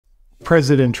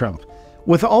President Trump.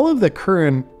 With all of the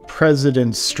current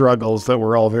president's struggles that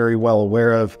we're all very well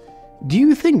aware of, do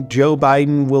you think Joe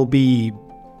Biden will be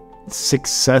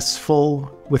successful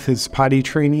with his potty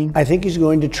training? I think he's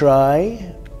going to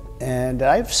try. And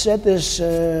I've said this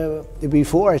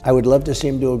before. I would love to see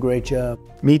him do a great job.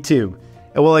 Me too.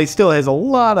 Well, he still has a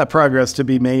lot of progress to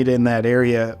be made in that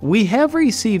area. We have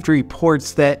received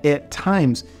reports that at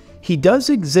times he does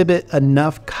exhibit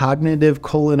enough cognitive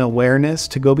colon awareness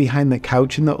to go behind the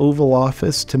couch in the Oval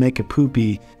Office to make a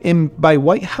poopy. And by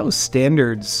White House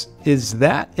standards, is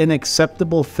that an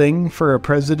acceptable thing for a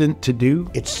president to do?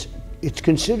 It's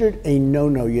considered a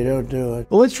no-no. You don't do it.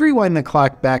 Well, let's rewind the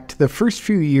clock back to the first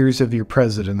few years of your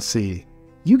presidency.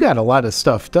 You got a lot of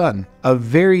stuff done. A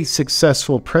very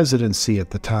successful presidency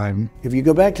at the time. If you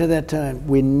go back to that time,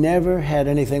 we never had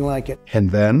anything like it.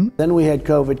 And then? Then we had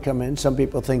COVID come in. Some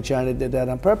people think China did that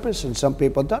on purpose, and some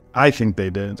people don't. I think they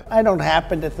did. I don't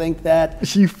happen to think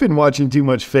that. You've been watching too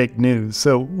much fake news,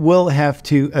 so we'll have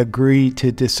to agree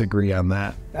to disagree on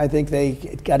that. I think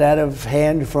it got out of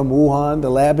hand from Wuhan, the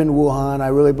lab in Wuhan. I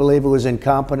really believe it was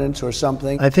incompetence or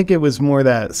something. I think it was more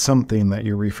that something that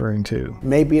you're referring to.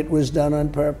 Maybe it was done on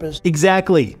purpose.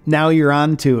 Exactly. Now you're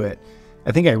on to it.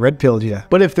 I think I red-pilled you.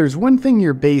 But if there's one thing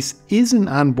your base isn't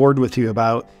on board with you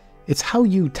about, it's how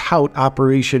you tout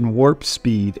Operation Warp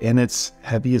Speed and its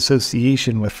heavy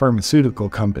association with pharmaceutical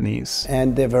companies.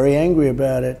 And they're very angry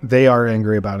about it. They are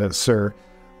angry about it, sir.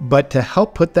 But to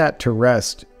help put that to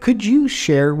rest, could you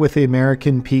share with the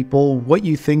American people what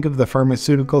you think of the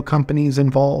pharmaceutical companies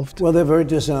involved? Well, they're very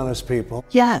dishonest people.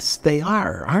 Yes, they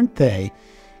are, aren't they?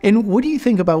 And what do you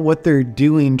think about what they're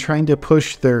doing, trying to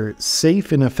push their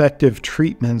safe and effective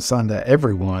treatments onto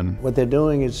everyone? What they're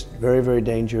doing is very, very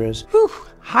dangerous. Whew,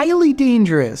 highly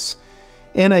dangerous.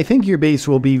 And I think your base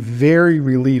will be very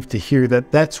relieved to hear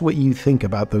that that's what you think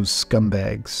about those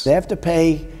scumbags. They have to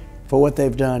pay for what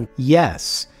they've done.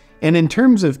 Yes. And in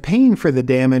terms of paying for the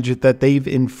damage that they've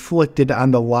inflicted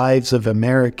on the lives of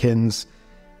Americans,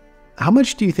 how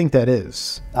much do you think that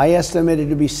is? I estimate it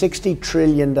to be $60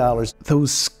 trillion.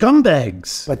 Those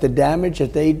scumbags. But the damage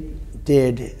that they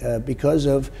did because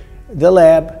of the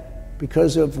lab,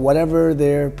 because of whatever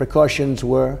their precautions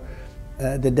were,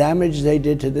 the damage they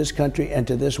did to this country and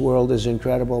to this world is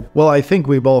incredible. Well, I think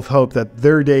we both hope that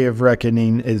their day of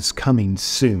reckoning is coming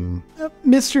soon.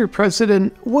 Mr.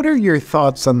 President, what are your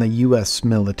thoughts on the U.S.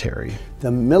 military? The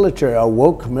military, a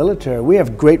woke military. We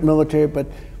have great military, but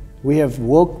we have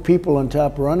woke people on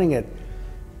top running it.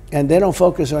 And they don't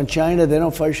focus on China. They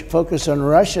don't focus on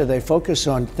Russia. They focus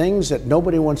on things that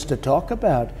nobody wants to talk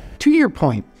about. To your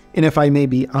point, and if I may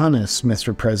be honest,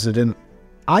 Mr. President,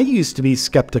 I used to be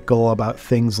skeptical about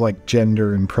things like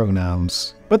gender and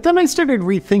pronouns. But then I started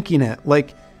rethinking it.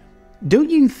 Like, don't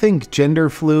you think gender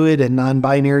fluid and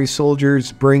non-binary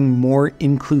soldiers bring more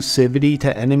inclusivity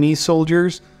to enemy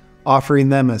soldiers, offering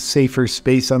them a safer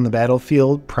space on the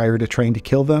battlefield prior to trying to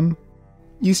kill them?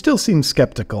 You still seem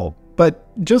skeptical, but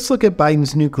just look at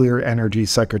Biden's nuclear energy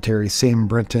secretary, Sam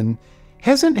Brinton.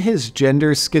 Hasn't his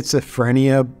gender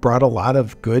schizophrenia brought a lot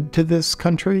of good to this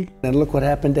country? And look what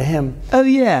happened to him. Oh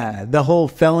yeah, the whole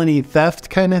felony theft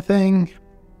kind of thing.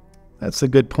 That's a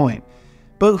good point.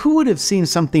 But who would have seen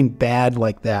something bad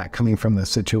like that coming from this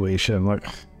situation? Like,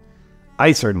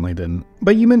 I certainly didn't.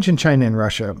 But you mentioned China and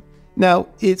Russia. Now,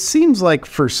 it seems like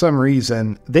for some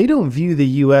reason, they don't view the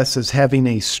U.S. as having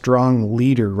a strong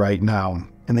leader right now,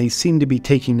 and they seem to be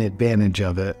taking advantage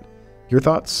of it. Your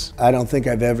thoughts? I don't think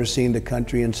I've ever seen the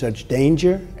country in such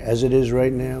danger as it is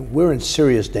right now. We're in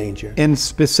serious danger. And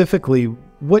specifically,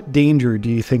 what danger do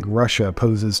you think Russia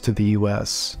poses to the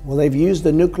U.S.? Well, they've used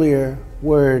the nuclear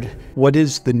word. What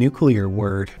is the nuclear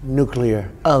word?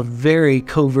 Nuclear. A very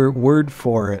covert word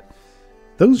for it.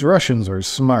 Those Russians are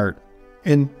smart.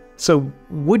 And so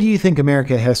what do you think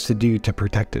America has to do to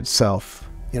protect itself?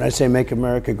 You know, I say make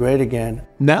America great again.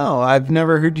 No, I've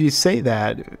never heard you say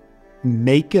that.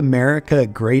 Make America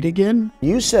great again?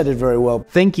 You said it very well.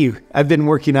 Thank you. I've been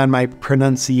working on my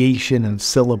pronunciation of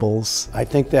syllables. I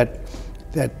think that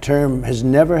term has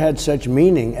never had such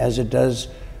meaning as it does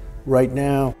right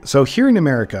now. So here in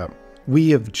America,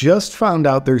 we have just found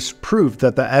out there's proof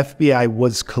that the FBI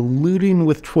was colluding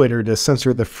with Twitter to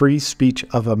censor the free speech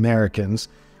of Americans.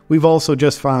 We've also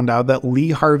just found out that Lee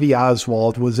Harvey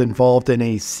Oswald was involved in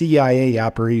a CIA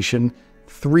operation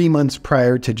 3 months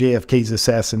prior to JFK's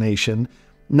assassination,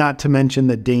 not to mention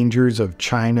the dangers of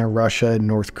China, Russia, and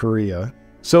North Korea.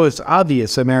 So it's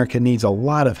obvious America needs a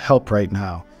lot of help right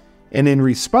now. And in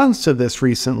response to this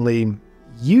recently,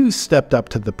 you stepped up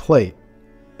to the plate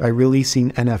by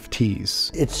releasing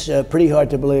NFTs. It's pretty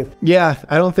hard to believe. Yeah,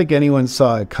 I don't think anyone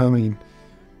saw it coming.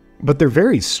 But they're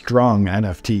very strong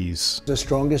NFTs. The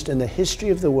strongest in the history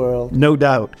of the world. No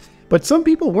doubt. But some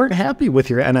people weren't happy with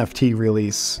your NFT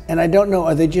release. And I don't know,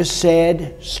 are they just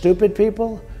sad, stupid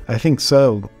people? I think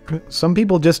so. Some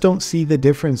people just don't see the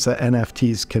difference that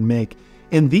NFTs can make.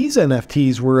 And these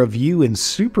NFTs were of you in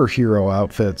superhero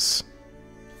outfits.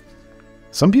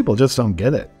 Some people just don't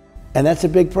get it. And that's a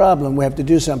big problem. We have to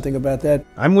do something about that.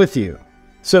 I'm with you.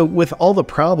 So with all the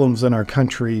problems in our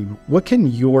country, what can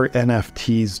your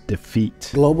NFTs defeat?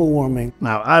 Global warming.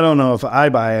 Now, I don't know if I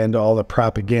buy into all the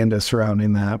propaganda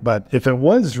surrounding that, but if it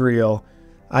was real,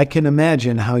 I can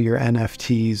imagine how your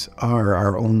NFTs are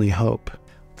our only hope.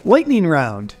 Lightning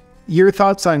round. Your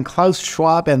thoughts on Klaus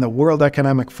Schwab and the World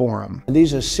Economic Forum.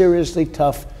 These are seriously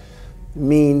tough,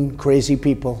 mean, crazy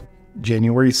people.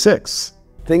 January 6th.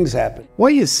 Things happen. Why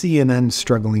is CNN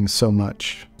struggling so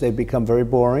much? They become very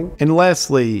boring. And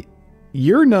lastly,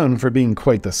 you're known for being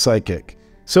quite the psychic.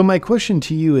 So my question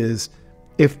to you is,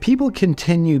 if people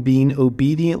continue being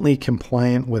obediently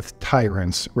compliant with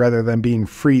tyrants rather than being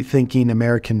free-thinking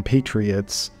American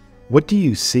patriots, what do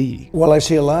you see? Well, I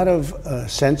see a lot of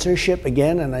censorship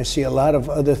again, and I see a lot of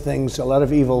other things, a lot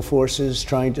of evil forces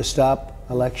trying to stop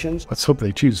elections. Let's hope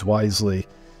they choose wisely.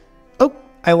 Oh,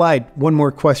 I lied. One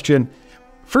more question.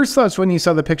 First thoughts when you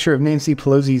saw the picture of Nancy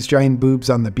Pelosi's giant boobs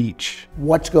on the beach.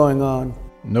 What's going on?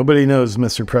 Nobody knows,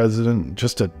 Mr. President.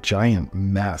 Just a giant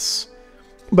mess.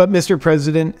 But Mr.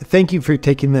 President, thank you for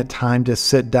taking the time to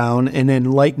sit down and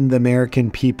enlighten the American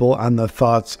people on the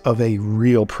thoughts of a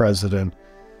real president.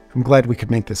 I'm glad we could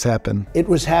make this happen. It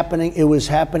was happening. It was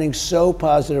happening so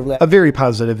positively. A very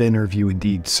positive interview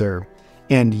indeed, sir.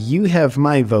 And you have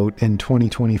my vote in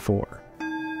 2024.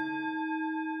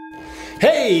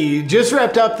 Hey, just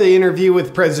wrapped up the interview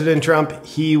with President Trump.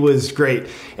 He was great.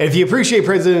 And if you appreciate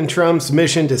President Trump's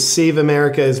mission to save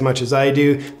America as much as I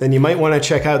do, then you might want to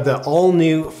check out the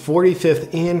all-new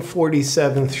 45th and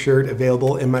 47th shirt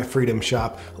available in my Freedom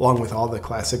Shop, along with all the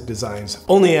classic designs,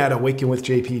 only at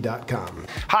awakenwithjp.com.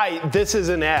 Hi, this is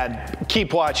an ad.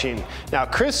 Keep watching. Now,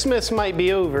 Christmas might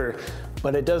be over,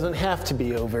 but it doesn't have to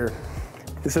be over.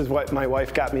 This is what my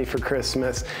wife got me for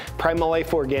Christmas. Primal Life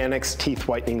Organics Teeth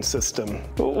Whitening System.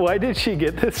 Why did she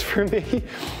get this for me?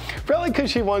 Probably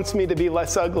because she wants me to be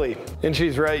less ugly. And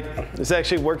she's right. It's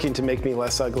actually working to make me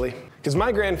less ugly. Because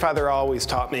my grandfather always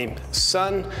taught me,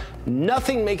 son,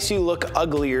 nothing makes you look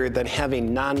uglier than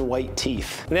having non-white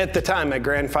teeth. And at the time, my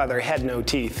grandfather had no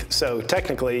teeth. So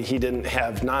technically, he didn't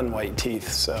have non-white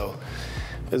teeth. So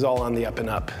it was all on the up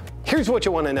and up. Here's what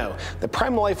you want to know. The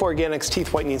Primal Life Organics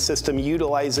Teeth Whitening System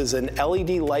utilizes an LED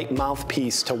light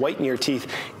mouthpiece to whiten your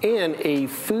teeth and a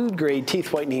food-grade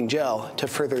teeth whitening gel to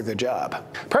further the job.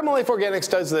 Primal Life Organics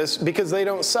does this because they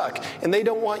don't suck, and they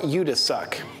don't want you to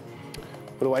suck.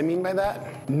 What do I mean by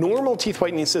that? Normal teeth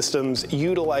whitening systems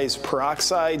utilize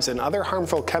peroxides and other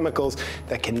harmful chemicals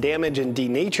that can damage and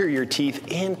denature your teeth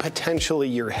and potentially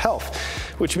your health,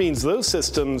 which means those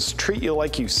systems treat you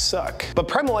like you suck. But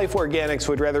Primal Life Organics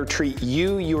would rather treat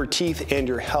you, your teeth, and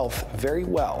your health very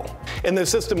well. And the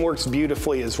system works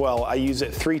beautifully as well. I use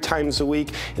it 3 times a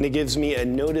week, and it gives me a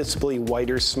noticeably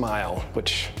whiter smile,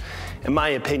 which, in my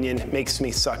opinion, makes me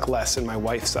suck less in my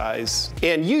wife's eyes.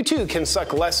 And you too can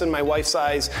suck less in my wife's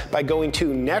eyes by going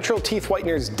to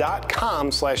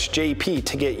naturalteethwhiteners.com/JP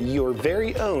to get your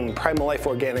very own Primal Life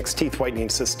Organics Teeth Whitening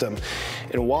System.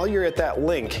 And while you're at that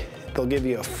link, they'll give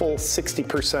you a full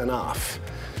 60% off.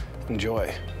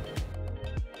 Enjoy.